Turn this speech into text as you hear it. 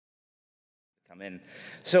Come in.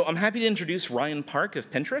 So I'm happy to introduce Ryan Park of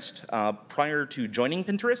Pinterest. Prior to joining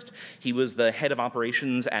Pinterest, he was the head of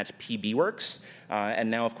operations at PBWorks, and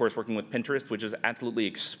now, of course, working with Pinterest, which has absolutely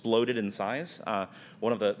exploded in size.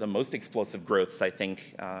 One of the most explosive growths, I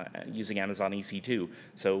think, using Amazon EC2.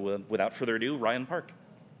 So without further ado, Ryan Park.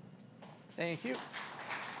 Thank you.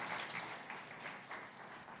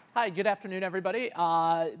 Hi, good afternoon, everybody.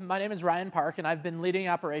 My name is Ryan Park, and I've been leading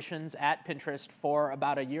operations at Pinterest for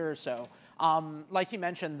about a year or so. Like you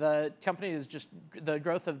mentioned, the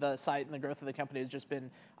growth of the site and the growth of the company has just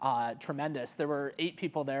been tremendous. There were 8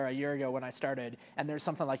 people there a year ago when I started, and there's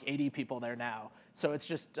something like 80 people there now. So it's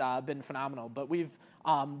just been phenomenal. But we've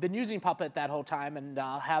been using Puppet that whole time and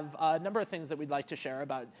have a number of things that we'd like to share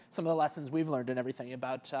about some of the lessons we've learned and everything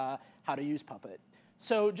about how to use Puppet.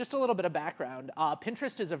 So just a little bit of background.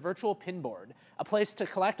 Pinterest is a virtual pin board, a place to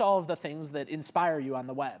collect all of the things that inspire you on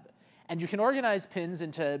the web. And you can organize pins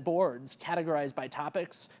into boards categorized by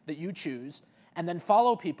topics that you choose, and then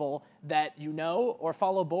follow people that you know or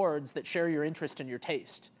follow boards that share your interest and your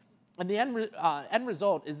taste. And the end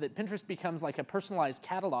result is that Pinterest becomes like a personalized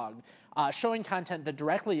catalog showing content that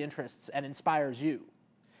directly interests and inspires you.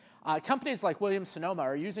 Companies like Williams-Sonoma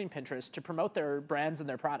are using Pinterest to promote their brands and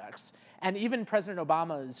their products. And even President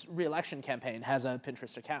Obama's re-election campaign has a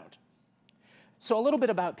Pinterest account. So a little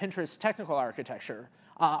bit about Pinterest's technical architecture.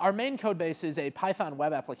 Our main code base is a Python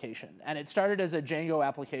web application. And it started as a Django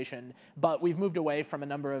application, but we've moved away from a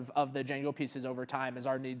number of the Django pieces over time as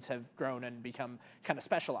our needs have grown and become kind of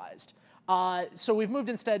specialized. So we've moved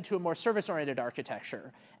instead to a more service-oriented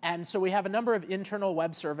architecture. And so we have a number of internal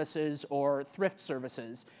web services or thrift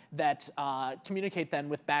services that communicate then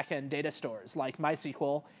with back-end data stores like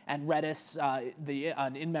MySQL and Redis,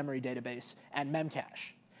 an in-memory database, and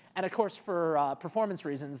Memcache. And of course, for performance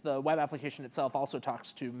reasons, the web application itself also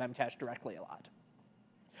talks to Memcache directly a lot.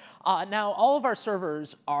 Now, all of our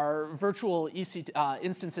servers are virtual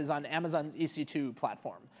instances on Amazon's EC2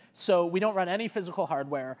 platform. So we don't run any physical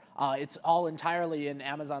hardware. It's all entirely in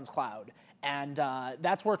Amazon's cloud. And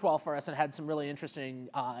that's worked well for us and had some really interesting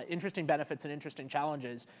benefits and interesting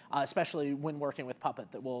challenges, especially when working with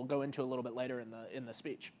Puppet that we'll go into a little bit later in the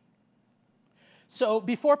speech. So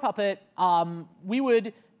before Puppet, we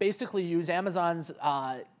would basically use Amazon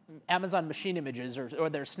machine images or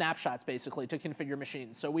their snapshots, basically, to configure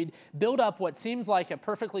machines. So we'd build up what seems like a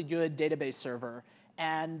perfectly good database server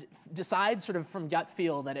and decide sort of from gut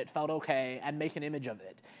feel that it felt OK and make an image of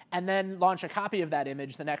it, and then launch a copy of that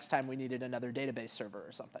image the next time we needed another database server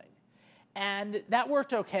or something. And that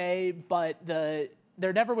worked OK, but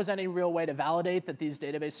there never was any real way to validate that these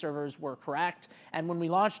database servers were correct. And when we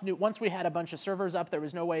launched, once we had a bunch of servers up, there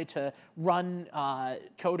was no way to run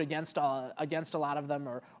code against a lot of them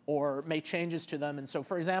or make changes to them. And so,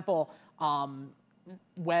 for example,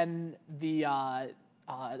 when the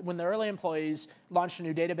early employees launched a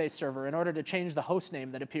new database server, in order to change the host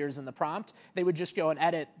name that appears in the prompt, they would just go and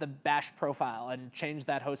edit the bash profile and change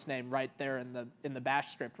that host name right there in the bash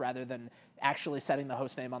script rather than actually setting the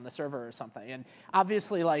host name on the server or something. And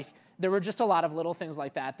obviously, there were just a lot of little things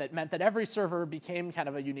like that that meant that every server became kind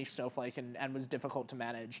of a unique snowflake and was difficult to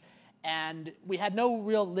manage. And we had no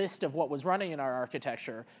real list of what was running in our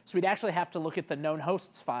architecture, so we'd actually have to look at the known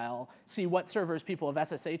hosts file, see what servers people have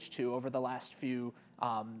SSH'd to over the last few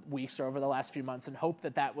weeks or over the last few months, and hope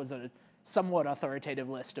that that was a somewhat authoritative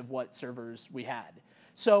list of what servers we had.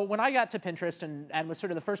 So when I got to Pinterest and was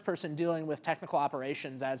sort of the first person dealing with technical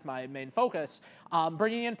operations as my main focus,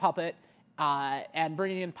 bringing in Puppet and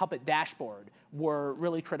bringing in Puppet Dashboard were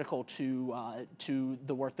really critical to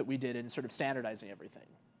the work that we did in sort of standardizing everything.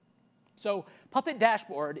 So Puppet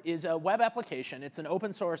Dashboard is a web application. It's an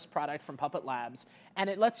open source product from Puppet Labs, and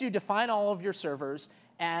it lets you define all of your servers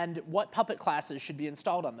and what Puppet classes should be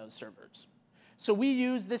installed on those servers. So we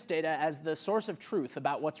use this data as the source of truth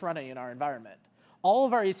about what's running in our environment. All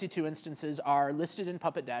of our EC2 instances are listed in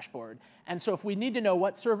Puppet Dashboard, and so if we need to know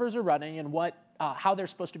what servers are running and how they're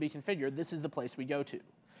supposed to be configured, this is the place we go to.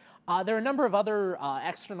 There are a number of other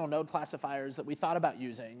external node classifiers that we thought about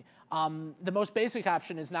using. The most basic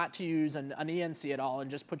option is not to use an ENC at all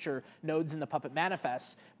and just put your nodes in the Puppet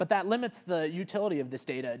manifests, but that limits the utility of this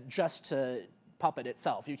data just to Puppet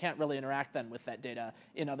itself. You can't really interact then with that data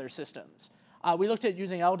in other systems. We looked at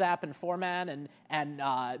using LDAP and Foreman, and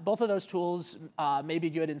both of those tools may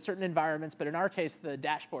be good in certain environments, but in our case, the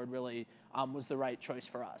dashboard really was the right choice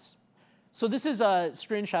for us. So this is a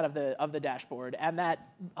screenshot of the dashboard, and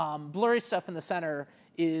that blurry stuff in the center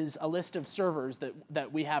is a list of servers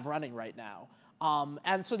that we have running right now.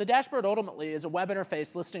 And so the dashboard ultimately is a web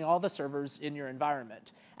interface listing all the servers in your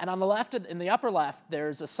environment. And on the left, in the upper left,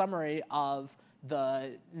 there's a summary of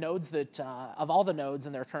the nodes that, of all the nodes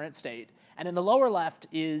in their current state. And in the lower left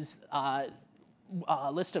is a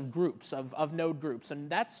list of groups, of node groups. And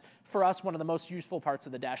that's, for us, one of the most useful parts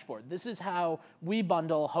of the dashboard. This is how we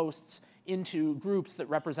bundle hosts into groups that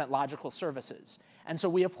represent logical services. And so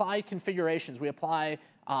we apply configurations. We apply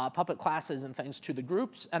Puppet classes and things to the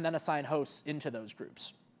groups, and then assign hosts into those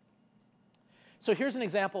groups. So here's an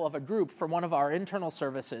example of a group for one of our internal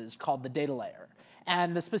services called the data layer.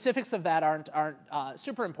 And the specifics of that aren't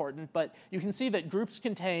super important, but you can see that groups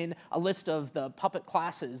contain a list of the Puppet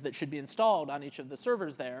classes that should be installed on each of the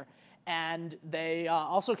servers there. And they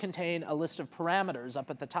also contain a list of parameters up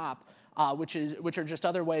at the top, which are just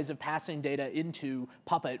other ways of passing data into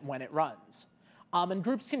Puppet when it runs. And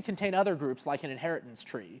groups can contain other groups, like an inheritance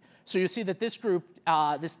tree. So you see that this group,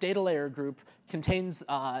 this data layer group, contains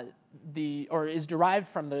or is derived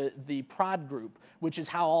from the prod group, which is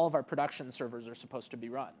how all of our production servers are supposed to be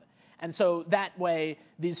run. And so that way,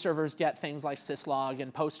 these servers get things like syslog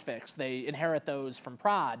and postfix. They inherit those from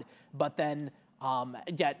prod, but then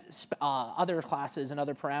get other classes and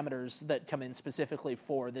other parameters that come in specifically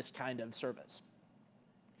for this kind of service.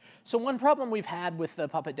 So one problem we've had with the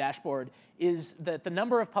Puppet dashboard is that the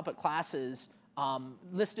number of Puppet classes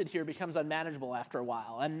listed here becomes unmanageable after a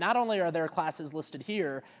while. And not only are there classes listed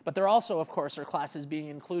here, but there also, of course, are classes being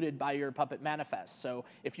included by your Puppet manifest. So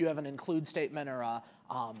if you have an include statement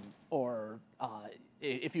or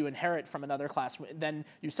if you inherit from another class, then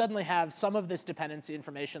you suddenly have some of this dependency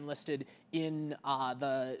information listed in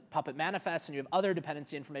the Puppet manifest, and you have other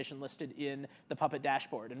dependency information listed in the Puppet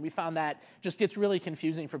dashboard. And we found that just gets really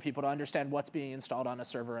confusing for people to understand what's being installed on a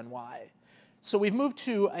server and why. So we've moved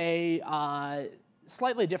to a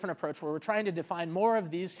slightly different approach where we're trying to define more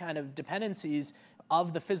of these kind of dependencies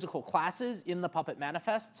of the physical classes in the Puppet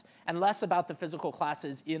manifests and less about the physical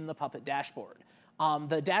classes in the Puppet dashboard.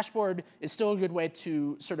 The dashboard is still a good way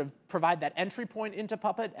to sort of provide that entry point into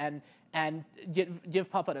Puppet and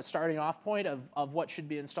give Puppet a starting off point of what should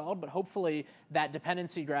be installed, but hopefully that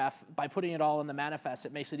dependency graph, by putting it all in the manifest,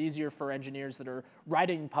 it makes it easier for engineers that are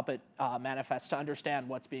writing Puppet manifests to understand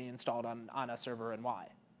what's being installed on a server and why.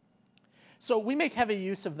 So we make heavy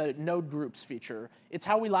use of the node groups feature. It's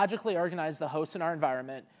how we logically organize the hosts in our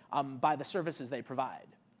environment by the services they provide.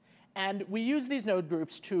 And we use these node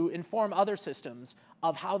groups to inform other systems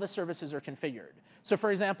of how the services are configured. So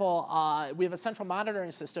for example, we have a central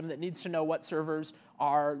monitoring system that needs to know what servers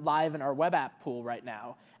are live in our web app pool right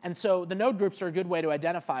now. And so the node groups are a good way to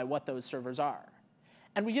identify what those servers are.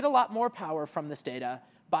 And we get a lot more power from this data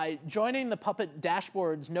by joining the Puppet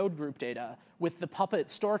dashboard's node group data with the Puppet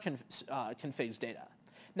store configs data.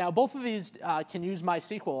 Now, both of these can use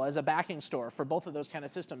MySQL as a backing store for both of those kind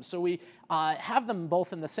of systems. So we have them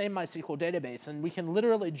both in the same MySQL database, and we can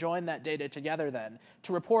literally join that data together then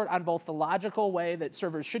to report on both the logical way that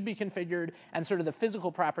servers should be configured and sort of the physical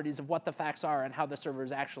properties of what the facts are and how the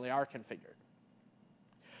servers actually are configured.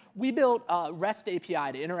 We built a REST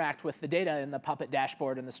API to interact with the data in the Puppet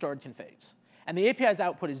dashboard and the stored configs. And the API's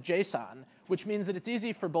output is JSON, which means that it's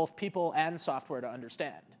easy for both people and software to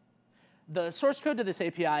understand. The source code to this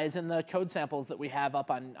API is in the code samples that we have up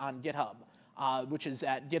on GitHub, which is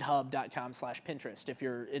at github.com/Pinterest if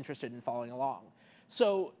you're interested in following along.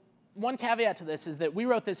 So one caveat to this is that we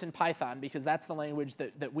wrote this in Python because that's the language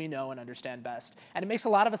that we know and understand best. And it makes a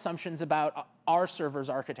lot of assumptions about our server's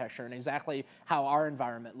architecture and exactly how our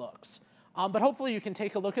environment looks. But hopefully you can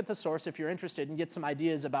take a look at the source if you're interested and get some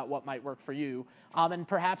ideas about what might work for you. And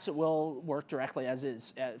perhaps it will work directly as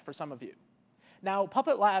is for some of you. Now,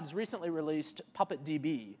 Puppet Labs recently released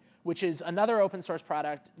PuppetDB, which is another open source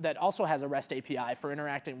product that also has a REST API for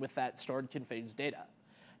interacting with that stored configs data.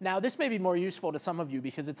 Now, this may be more useful to some of you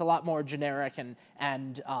because it's a lot more generic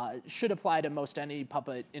and should apply to most any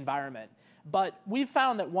Puppet environment. But we've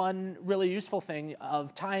found that one really useful thing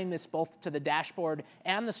of tying this both to the dashboard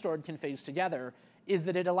and the stored configs together is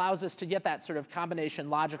that it allows us to get that sort of combination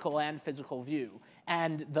logical and physical view.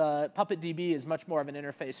 And the PuppetDB is much more of an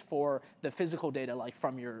interface for the physical data, like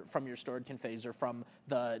from your stored configs or from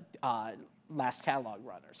the last catalog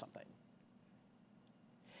run or something.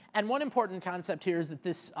 And one important concept here is that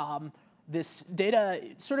this data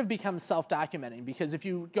sort of becomes self-documenting, because if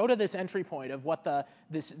you go to this entry point of what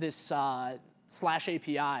this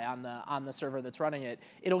 /API on the server that's running it,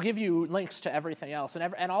 it'll give you links to everything else.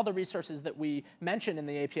 And all the resources that we mention in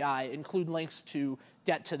the API include links to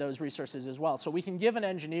get to those resources as well. So we can give an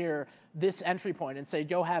engineer this entry point and say,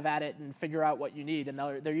 go have at it and figure out what you need. And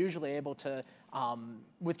they're usually able to,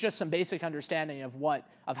 with just some basic understanding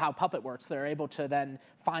of how Puppet works, they're able to then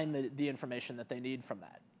find the information that they need from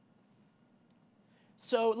that.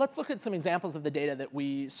 So let's look at some examples of the data that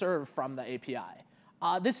we serve from the API.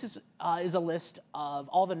 This is a list of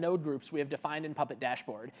all the node groups we have defined in Puppet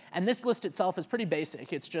Dashboard. And this list itself is pretty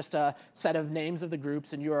basic. It's just a set of names of the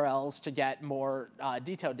groups and URLs to get more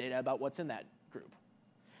detailed data about what's in that group.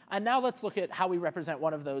 And now let's look at how we represent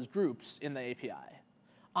one of those groups in the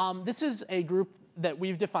API. This is a group that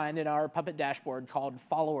we've defined in our Puppet Dashboard called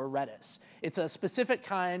follower Redis. It's a specific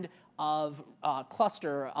kind of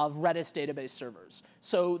cluster of Redis database servers.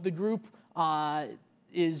 So the group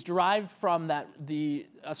is derived from the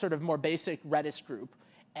sort of more basic Redis group.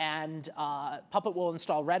 And Puppet will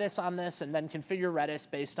install Redis on this and then configure Redis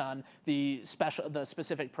based on the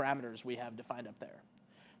specific parameters we have defined up there.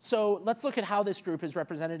 So let's look at how this group is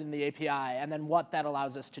represented in the API and then what that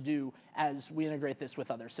allows us to do as we integrate this with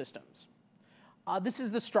other systems. This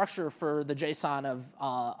is the structure for the JSON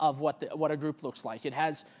of what a group looks like. It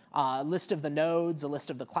has a list of the nodes, a list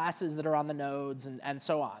of the classes that are on the nodes, and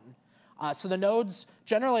so on. So the nodes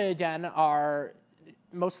generally, again,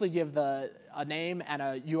 mostly give a name and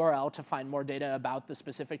a URL to find more data about the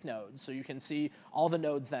specific nodes. So you can see all the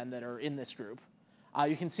nodes then that are in this group.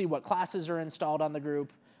 You can see what classes are installed on the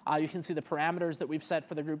group. You can see the parameters that we've set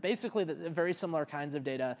for the group. Basically, the very similar kinds of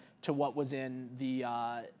data to what was in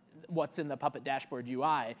what's in the Puppet Dashboard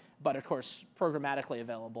UI, but of course programmatically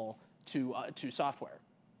available to software.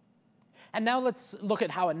 And now let's look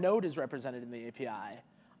at how a node is represented in the API.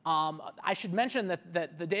 I should mention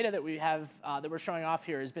that the data that we have that we're showing off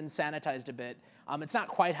here has been sanitized a bit. It's not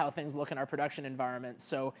quite how things look in our production environment.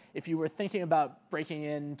 So if you were thinking about breaking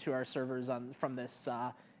into our servers from this,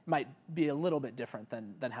 might be a little bit different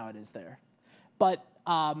than how it is there. But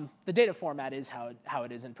the data format is how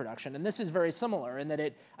it is in production. And this is very similar in that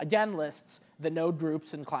it, again, lists the node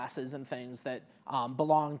groups and classes and things that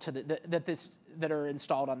belong to that are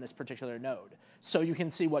installed on this particular node. So you can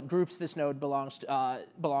see what groups this node belongs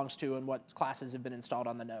to and what classes have been installed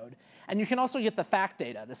on the node. And you can also get the fact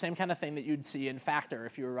data, the same kind of thing that you'd see in Factor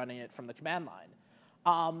if you were running it from the command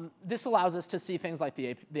line. This allows us to see things like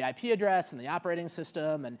the IP address and the operating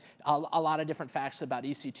system and a lot of different facts about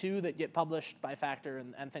EC2 that get published by Factor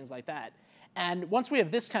and things like that. And once we have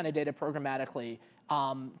this kind of data programmatically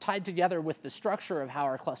tied together with the structure of how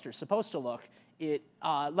our cluster is supposed to look, it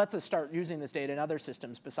lets us start using this data in other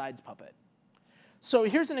systems besides Puppet. So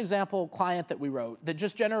here's an example client that we wrote that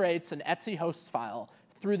just generates an Etsy hosts file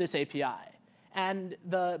through this API. And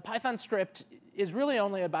the Python script is really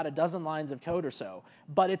only about a dozen lines of code or so.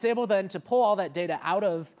 But it's able then to pull all that data out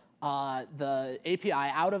of the API,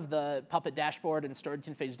 out of the Puppet dashboard and stored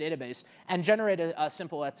configs database, and generate a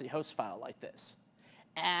simple Etsy host file like this.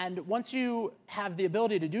 And once you have the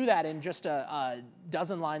ability to do that in just a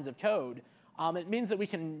dozen lines of code, it means that we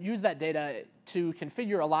can use that data to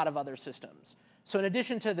configure a lot of other systems. So in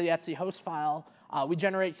addition to the Etsy host file, we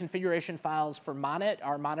generate configuration files for Monet,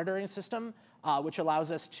 our monitoring system, which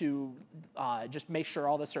allows us to just make sure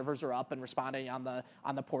all the servers are up and responding on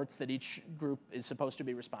the ports that each group is supposed to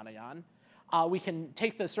be responding on. We can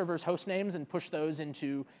take the server's host names and push those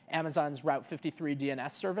into Amazon's Route 53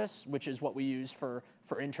 DNS service, which is what we use for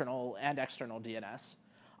internal and external DNS.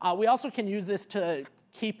 We also can use this to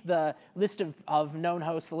keep the list of known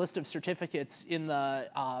hosts, the list of certificates in the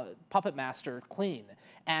Puppet master clean.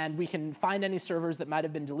 And we can find any servers that might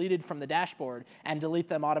have been deleted from the dashboard and delete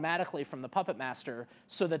them automatically from the Puppet master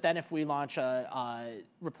so that then if we launch a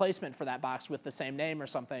replacement for that box with the same name or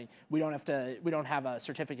something, we don't have a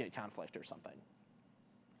certificate conflict or something.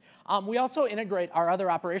 We also integrate our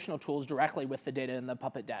other operational tools directly with the data in the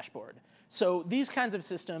Puppet dashboard. So these kinds of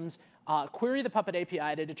systems query the Puppet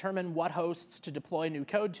API to determine what hosts to deploy new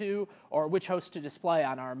code to or which hosts to display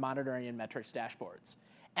on our monitoring and metrics dashboards.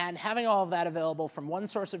 And having all of that available from one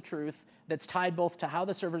source of truth that's tied both to how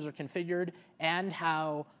the servers are configured and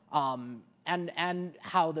how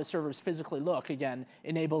the servers physically look, again,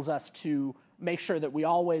 enables us to make sure that we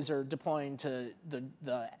always are deploying to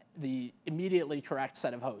the immediately correct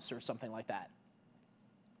set of hosts or something like that.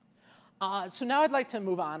 So now I'd like to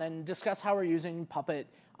move on and discuss how we're using Puppet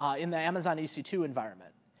in the Amazon EC2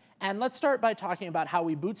 environment. And let's start by talking about how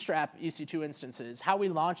we bootstrap EC2 instances, how we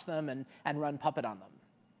launch them and run Puppet on them.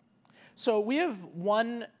 So we have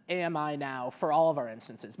one AMI now for all of our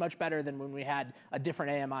instances, much better than when we had a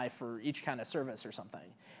different AMI for each kind of service or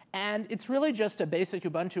something. And it's really just a basic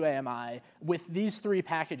Ubuntu AMI with these three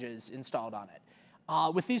packages installed on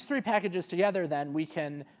it. With these three packages together, then, we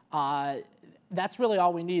can, that's really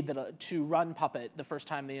all we need to run Puppet the first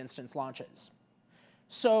time the instance launches.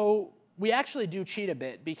 So we actually do cheat a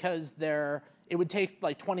bit because it would take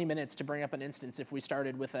like 20 minutes to bring up an instance if we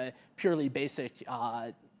started with a purely basic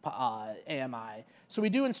AMI. So we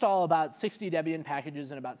do install about 60 Debian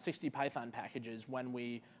packages and about 60 Python packages when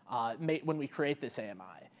we create this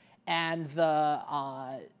AMI. And the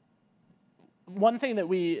one thing that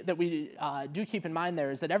we do keep in mind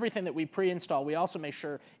there is that everything that we pre-install, we also make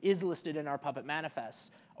sure is listed in our Puppet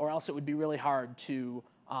manifests, or else it would be really hard to.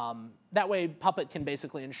 That way, Puppet can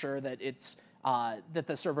basically ensure that it's that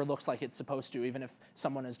the server looks like it's supposed to, even if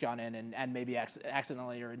someone has gone in and maybe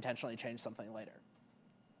accidentally or intentionally changed something later.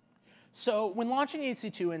 So when launching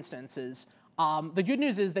EC2 instances, the good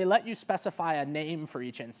news is they let you specify a name for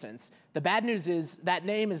each instance. The bad news is that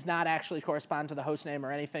name is not actually correspond to the host name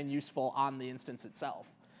or anything useful on the instance itself.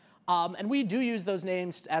 And we do use those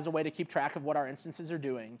names as a way to keep track of what our instances are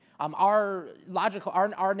doing. Our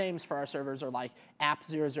names for our servers are like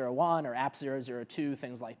app001 or app002,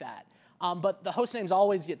 things like that. But the host names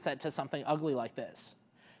always get set to something ugly like this.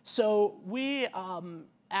 So we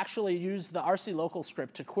actually use the RC local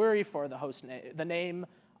script to query for the host name, the name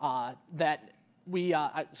that we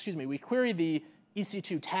query the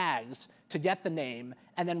EC2 tags to get the name,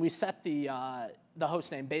 and then we set the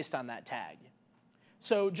host name based on that tag.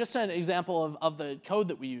 So just an example of the code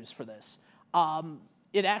that we use for this.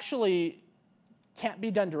 It actually can't be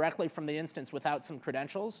done directly from the instance without some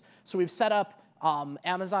credentials. So we've set up,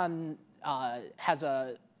 Amazon has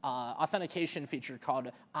a authentication feature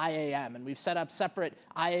called IAM, and we've set up separate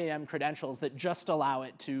IAM credentials that just allow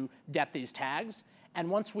it to get these tags. And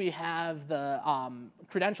once we have the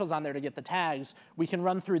credentials on there to get the tags, we can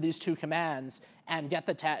run through these two commands and get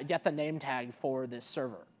the name tag for this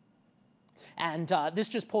server. And this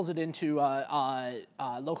just pulls it into a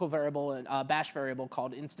local variable, a bash variable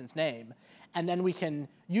called instance name. And then we can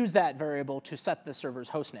use that variable to set the server's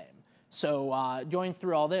host name. So going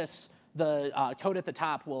through all this, the code at the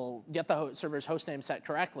top will get the server's host name set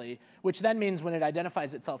correctly, which then means when it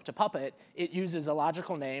identifies itself to Puppet, it uses a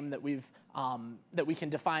logical name that we can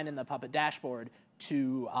define in the Puppet dashboard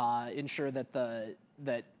to ensure that the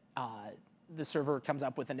server comes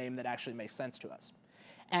up with a name that actually makes sense to us.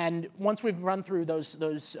 And once we've run through those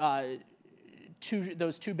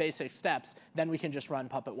two basic steps, then we can just run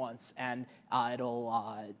Puppet once, and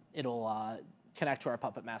it'll connect to our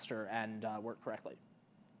Puppet master and work correctly.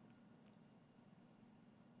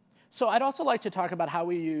 So I'd also like to talk about how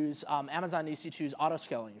we use Amazon EC2's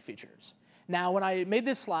auto-scaling features. Now, when I made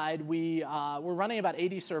this slide, we're running about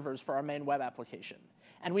 80 servers for our main web application.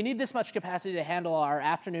 And we need this much capacity to handle our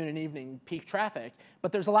afternoon and evening peak traffic,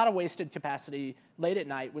 but there's a lot of wasted capacity late at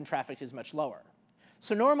night when traffic is much lower.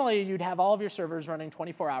 So normally, you'd have all of your servers running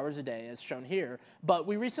 24 hours a day, as shown here, but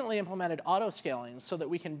we recently implemented auto-scaling so that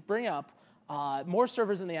we can bring up more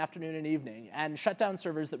servers in the afternoon and evening and shut down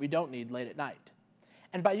servers that we don't need late at night.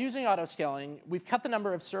 And by using auto-scaling, we've cut the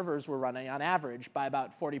number of servers we're running on average by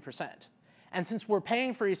about 40%. And since we're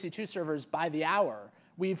paying for EC2 servers by the hour,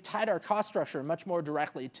 we've tied our cost structure much more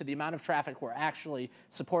directly to the amount of traffic we're actually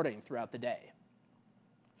supporting throughout the day.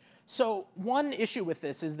 So one issue with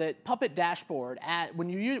this is that Puppet Dashboard, when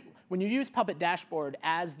you use Puppet Dashboard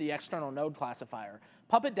as the external node classifier,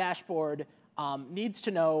 Puppet Dashboard needs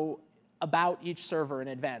to know about each server in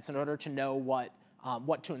advance in order to know what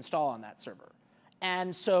to install on that server.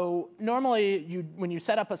 And so normally, when you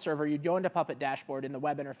set up a server, you'd go into Puppet Dashboard in the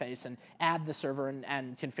web interface and add the server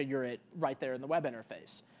and configure it right there in the web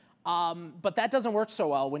interface. But that doesn't work so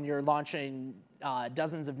well when you're launching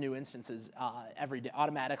dozens of new instances every day,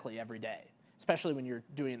 automatically every day, especially when you're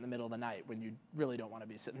doing it in the middle of the night when you really don't want to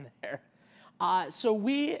be sitting there. So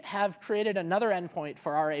we have created another endpoint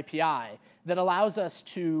for our API that allows us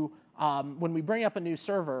to, when we bring up a new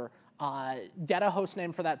server, get a host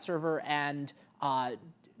name for that server and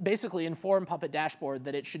basically inform Puppet Dashboard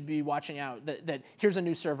that it should be watching out, that here's a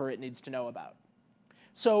new server it needs to know about.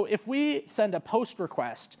 So if we send a post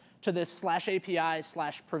request to this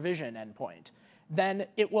 /API/provision endpoint, then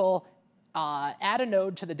it will add a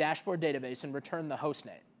node to the dashboard database and return the host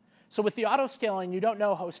name. So with the auto-scaling, you don't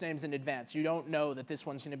know host names in advance. You don't know that this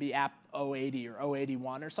one's going to be app 080 or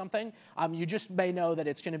 081 or something. You just may know that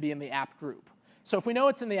it's going to be in the app group. So if we know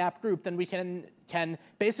it's in the app group, then we can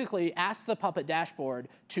basically ask the Puppet Dashboard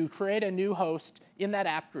to create a new host in that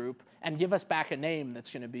app group and give us back a name that's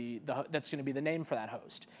going to be the name for that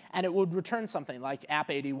host. And it would return something like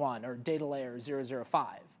app81 or data layer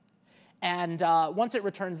 005. And once it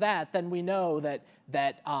returns that, then we know that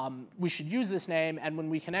we should use this name. And when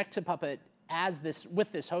we connect to Puppet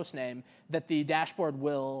with this host name, that the dashboard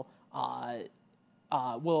will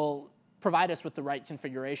provide us with the right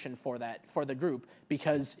configuration for the group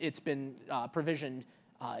because it's been provisioned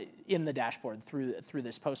in the dashboard through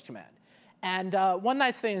this post command. And one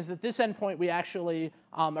nice thing is that this endpoint we actually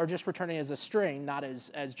are just returning as a string, not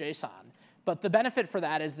as JSON. But the benefit for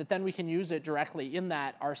that is that then we can use it directly in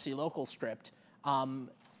that RC local script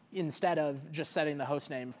instead of just setting the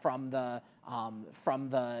hostname from the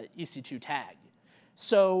EC2 tag.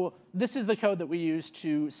 So this is the code that we use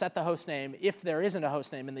to set the hostname if there isn't a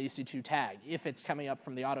hostname in the EC2 tag, if it's coming up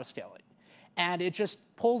from the autoscaling. And it just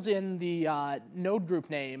pulls in the node group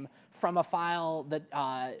name from a file that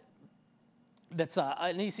that's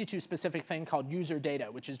an EC2 specific thing called user data,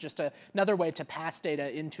 which is just another way to pass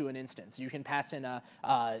data into an instance. You can pass in a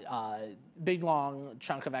big long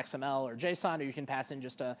chunk of XML or JSON, or you can pass in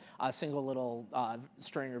just a single little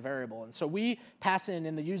string or variable. And so we pass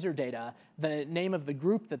in the user data the name of the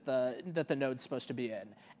group that the node's supposed to be in.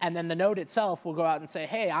 And then the node itself will go out and say,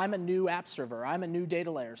 hey, I'm a new app server. I'm a new data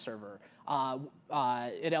layer server.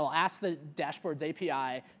 It'll ask the dashboard's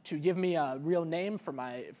API to give me a real name for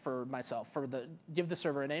myself, give the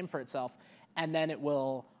server a name for itself, and then it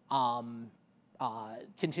will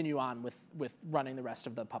continue on with running the rest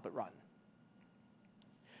of the Puppet run.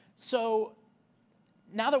 So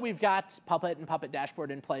now that we've got Puppet and Puppet Dashboard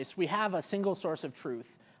in place, we have a single source of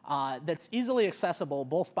truth that's easily accessible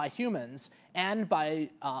both by humans and by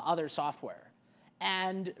other software.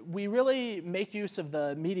 And we really make use of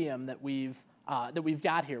the medium that we've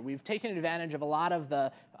got here. We've taken advantage of a lot of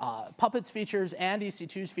the Puppet's features and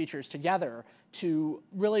EC2's features together to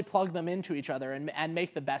really plug them into each other and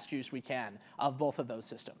make the best use we can of both of those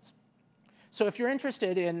systems. So if you're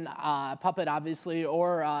interested in Puppet, obviously,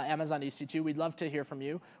 or Amazon EC2, we'd love to hear from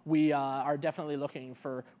you. We are definitely looking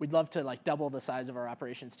for, we'd love to double the size of our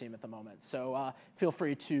operations team at the moment. So feel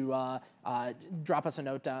free to drop us a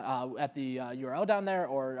note at the URL down there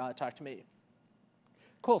or talk to me.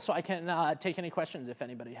 Cool, so I can take any questions if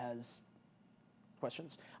anybody has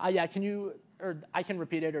questions. Yeah, can you, or I can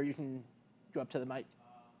repeat it, or you can go up to the mic.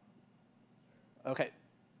 Okay.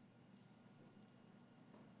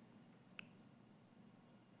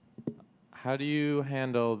 How do you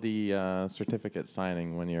handle the certificate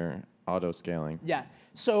signing when you're auto-scaling? Yeah,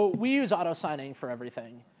 so we use auto-signing for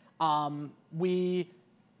everything. We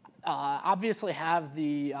obviously have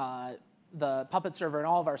the Puppet server and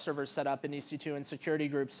all of our servers set up in EC2 and security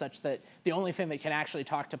groups such that the only thing that can actually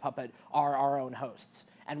talk to Puppet are our own hosts.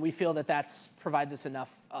 And we feel that that provides us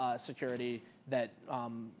enough security that,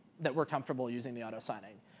 that we're comfortable using the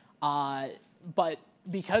auto-signing. But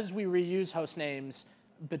because we reuse host names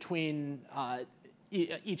between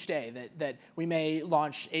each day, that we may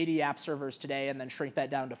launch 80 app servers today and then shrink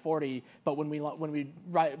that down to 40, but when we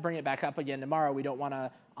bring it back up again tomorrow, we don't want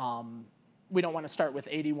to start with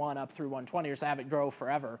 81 up through 120 or so have it grow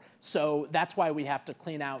forever. So that's why we have to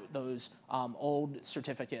clean out those old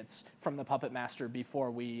certificates from the Puppet master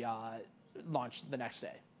before we launch the next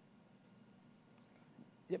day.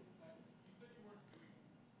 Yep. You said you weren't doing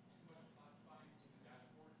too much classifying in the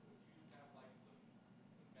dashboard, so do you just have some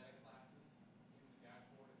meta classes in the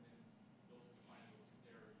dashboard, and then those define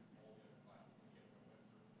all the other classes, and you have a web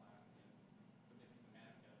server class, and then in the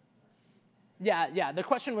manifest. Yeah. The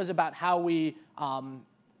question was about how we,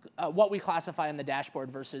 what we classify in the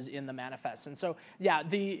dashboard versus in the manifest. And so, yeah,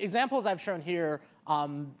 the examples I've shown here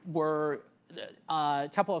were a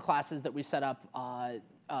couple of classes that we set up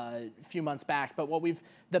a few months back. But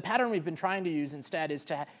the pattern we've been trying to use instead is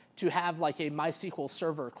to have like a MySQL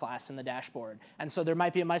server class in the dashboard. And so there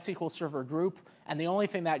might be a MySQL server group, and the only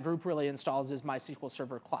thing that group really installs is MySQL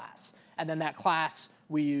server class. And then that class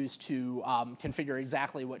we use to configure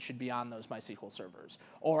exactly what should be on those MySQL servers.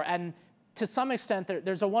 And to some extent,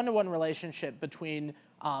 there's a one-to-one relationship between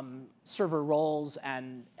server roles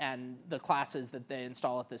and the classes that they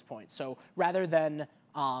install at this point. So rather than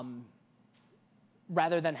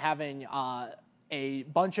having a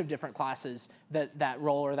bunch of different classes that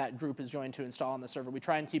role or that group is going to install on the server, we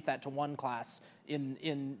try and keep that to one class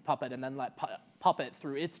in Puppet, and then let Puppet,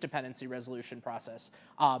 through its dependency resolution process,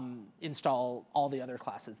 install all the other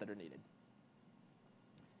classes that are needed.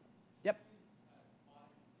 Yep.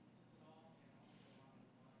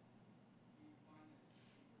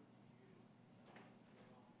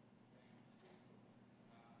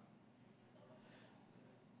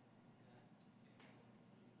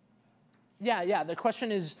 Yeah. The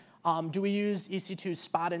question is, do we use EC2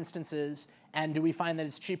 spot instances, and do we find that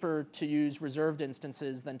it's cheaper to use reserved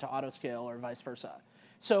instances than to autoscale, or vice versa?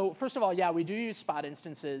 So first of all, yeah, we do use spot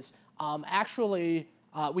instances. Actually,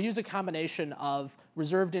 we use a combination of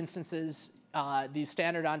reserved instances, these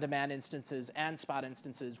standard on-demand instances, and spot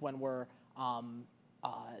instances when we're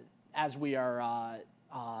as we are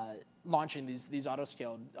launching these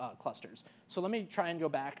autoscaled clusters. So let me try and go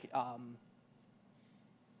back.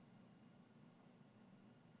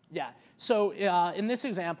 Yeah. So in this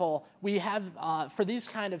example, we have, for these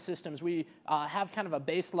kind of systems, we have kind of a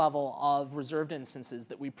base level of reserved instances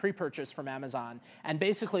that we pre-purchase from Amazon. And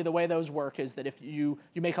basically the way those work is that if you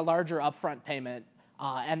make a larger upfront payment,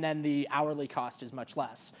 and then the hourly cost is much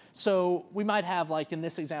less. So we might have, like in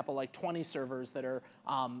this example, like 20 servers that are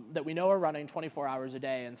that we know are running 24 hours a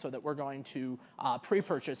day, and so that we're going to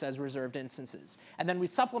pre-purchase as reserved instances. And then we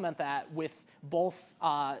supplement that with both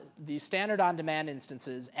the standard on-demand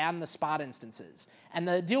instances and the spot instances. And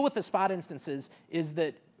the deal with the spot instances is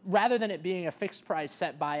that rather than it being a fixed price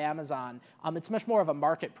set by Amazon, it's much more of a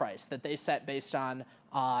market price that they set based on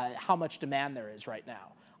how much demand there is right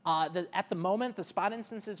now. At the moment, the spot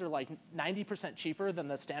instances are like 90% cheaper than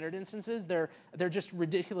the standard instances. They're just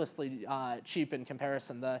ridiculously cheap in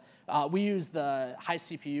comparison. We use the high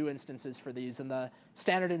CPU instances for these, and the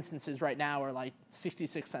standard instances right now are like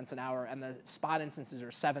 66 cents an hour, and the spot instances are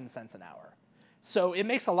 7 cents an hour. So it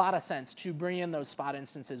makes a lot of sense to bring in those spot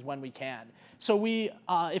instances when we can. So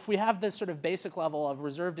if we have this sort of basic level of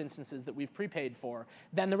reserved instances that we've prepaid for,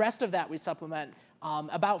 then the rest of that we supplement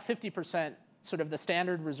about 50% sort of the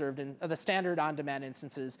standard the standard on-demand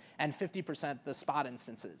instances, and 50% the spot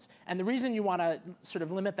instances. And the reason you want to sort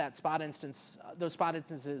of limit that those spot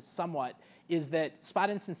instances somewhat is that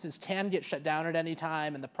spot instances can get shut down at any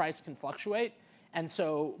time, and the price can fluctuate. And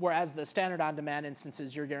so, whereas the standard on-demand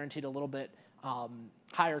instances, you're guaranteed a little bit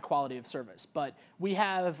higher quality of service. But we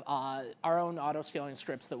have our own auto-scaling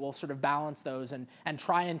scripts that will sort of balance those and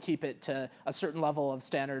try and keep it to a certain level of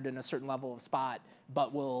standard and a certain level of spot,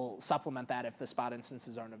 but we'll supplement that if the spot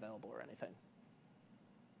instances aren't available or anything.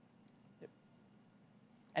 Yep.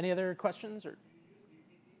 Any other questions? Or?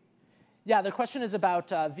 Yeah, the question is about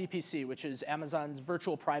VPC, which is Amazon's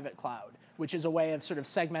virtual private cloud, which is a way of sort of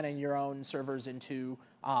segmenting your own servers into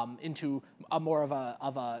a more of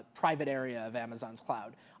a private area of Amazon's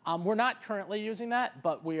cloud. We're not currently using that,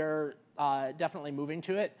 but we are definitely moving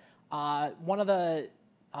to it. One of the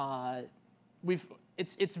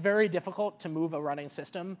it's very difficult to move a running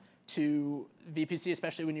system to VPC,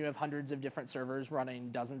 especially when you have hundreds of different servers running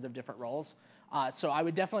dozens of different roles. So I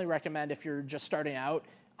would definitely recommend, if you're just starting out,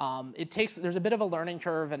 there's a bit of a learning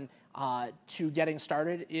curve to getting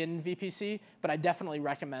started in VPC, but I definitely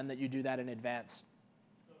recommend that you do that in advance.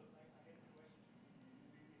 So I guess the question should be,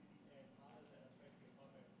 do you use VPC, and how does that affect your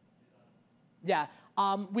Puppet design?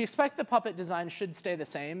 Yeah, we expect the Puppet design should stay the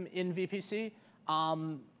same in VPC.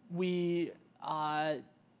 We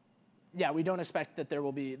don't expect that there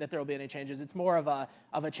will be any changes. It's more of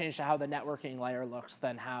a change to how the networking layer looks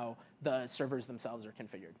than how the servers themselves are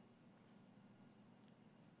configured.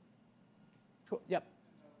 Cool. Yep.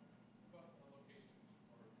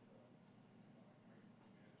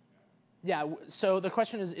 Yeah, so the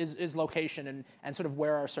question is location and sort of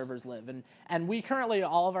where our servers live. And we currently,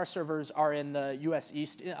 all of our servers are in the US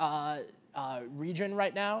East region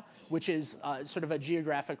right now, which is sort of a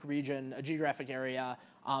geographic region, a geographic area.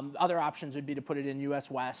 Other options would be to put it in US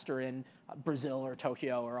West or in Brazil or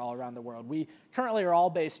Tokyo or all around the world. We currently are all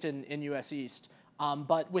based in US East.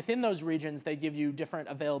 But within those regions, they give you different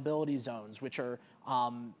availability zones, which are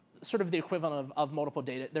sort of the equivalent of multiple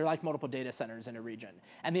data. They're like multiple data centers in a region.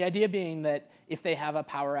 And the idea being that if they have a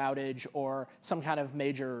power outage or some kind of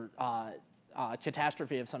major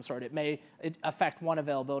catastrophe of some sort, it may affect one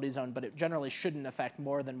availability zone, but it generally shouldn't affect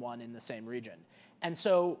more than one in the same region. And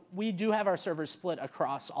so we do have our servers split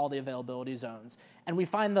across all the availability zones. And we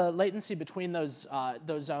find the latency between those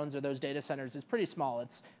zones or those data centers is pretty small.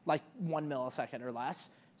 It's like 1 millisecond or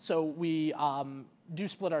less. So we do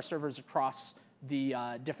split our servers across the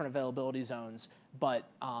different availability zones, but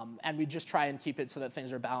and we just try and keep it so that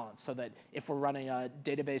things are balanced, so that if we're running a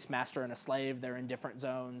database master and a slave, they're in different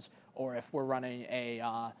zones, or if we're running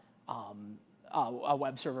a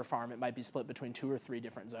web server farm, it might be split between 2 or 3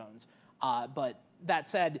 different zones. But that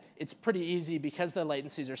said, it's pretty easy, because the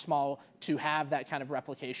latencies are small, to have that kind of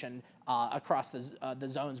replication across the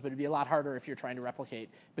zones, but it'd be a lot harder if you're trying to replicate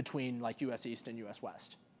between like US East and US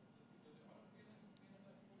West.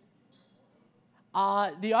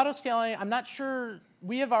 The auto-scaling, I'm not sure.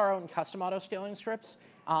 We have our own custom auto-scaling scripts,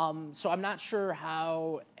 so I'm not sure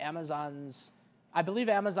how Amazon's. I believe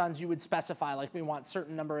Amazon's, you would specify, like, we want a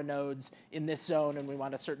certain number of nodes in this zone, and we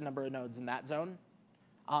want a certain number of nodes in that zone.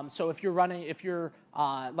 So if you're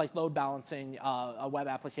like load balancing a web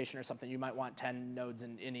application or something, you might want 10 nodes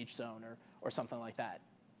in each zone or something like that.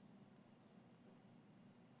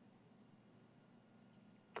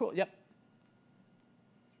 Cool. Yep.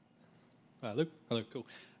 Hello, cool.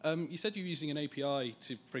 You said you're using an API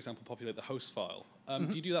to, for example, populate the host file.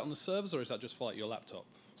 Do you do that on the servers, or is that just for like your laptop?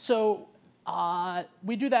 So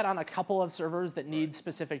We do that on a couple of servers that need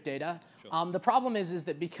specific data. Sure. The problem is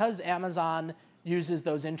that because Amazon uses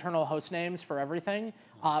those internal host names for everything,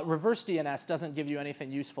 reverse DNS doesn't give you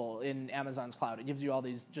anything useful in Amazon's cloud. It gives you all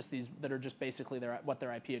these that are just basically what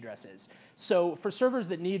their IP address is. So for servers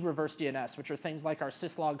that need reverse DNS, which are things like our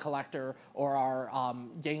syslog collector or our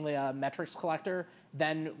Ganglia metrics collector,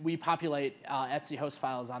 then we populate Etsy host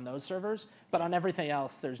files on those servers. But on everything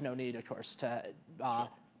else, there's no need, of course, to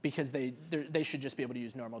because they should just be able to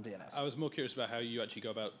use normal DNS. I was more curious about how you actually go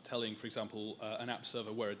about telling, for example, an app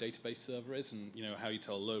server where a database server is, and how you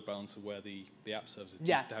tell a load balancer where the app server is.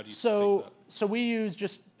 Yeah. How do you so we use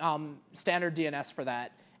just standard DNS for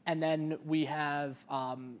that, and then we have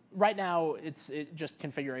right now it's just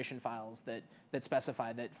configuration files that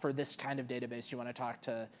specify that for this kind of database you want to talk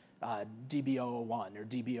to DB001 or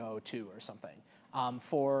DB002 or something.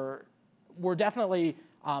 We're definitely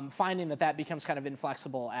finding that becomes kind of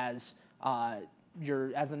inflexible as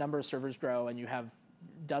the number of servers grow and you have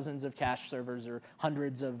dozens of cache servers or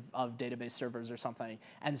hundreds of database servers or something.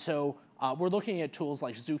 And so we're looking at tools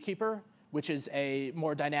like Zookeeper, which is a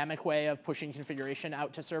more dynamic way of pushing configuration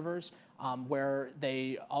out to servers, where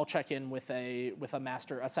they all check in with a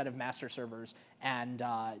set of master servers, and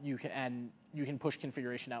you can push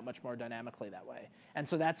configuration out much more dynamically that way. And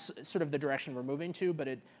so that's sort of the direction we're moving to, but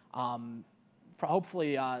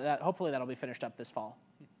hopefully that'll be finished up this fall.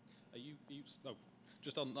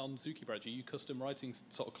 Just on Zookeeper, actually, are you custom writing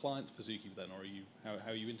sort of clients for Zookeeper then, or how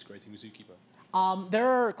are you integrating with Zookeeper? There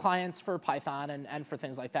are clients for Python and for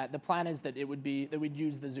things like that. The plan is that we'd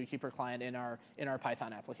use the Zookeeper client in our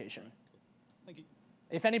Python application. Thank you.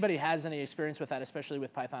 If anybody has any experience with that, especially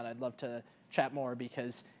with Python, I'd love to chat more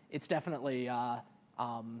because it's definitely a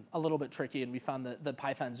little bit tricky, and we found that the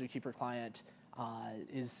Python Zookeeper client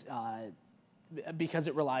is because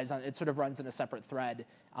it sort of runs in a separate thread.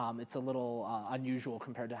 It's a little unusual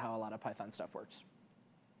compared to how a lot of Python stuff works.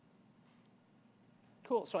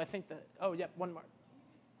 Cool. So I think that. Oh, yeah. One more.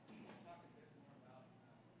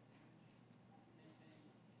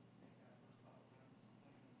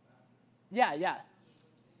 Yeah.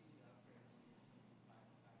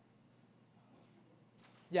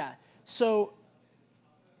 Yeah. So.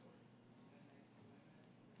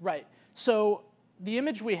 Right. So the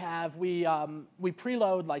image we have, we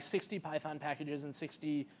preload like 60 Python packages and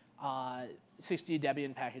 60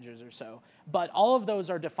 Debian packages or so. But all of those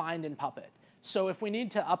are defined in Puppet. So if we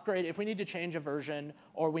need to upgrade, if we need to change a version,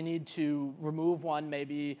 or we need to remove one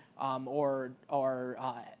maybe, or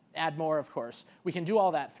add more, of course, we can do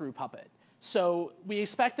all that through Puppet. So we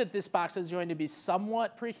expect that this box is going to be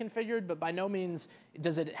somewhat pre-configured, but by no means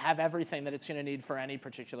does it have everything that it's going to need for any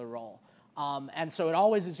particular role. And so it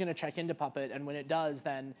always is going to check into Puppet, and when it does,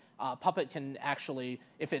 then Puppet can actually,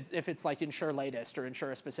 if it's like ensure latest or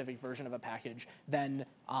ensure a specific version of a package, then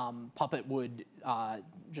Puppet would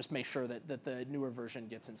just make sure that the newer version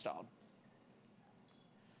gets installed.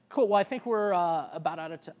 Cool. Well, I think we're about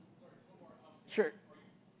out of time. Sure.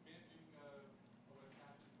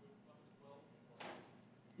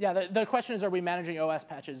 Yeah, the question is, are we managing OS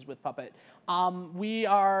patches with Puppet? We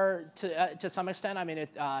are to some extent. I mean,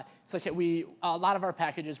 it's like a lot of our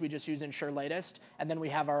packages we just use ensure latest, and then we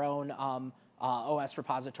have our own OS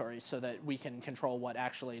repository so that we can control what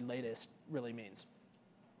actually latest really means.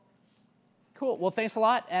 Cool. Well, thanks a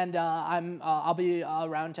lot, and I'll be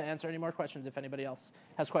around to answer any more questions if anybody else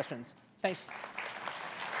has questions. Thanks.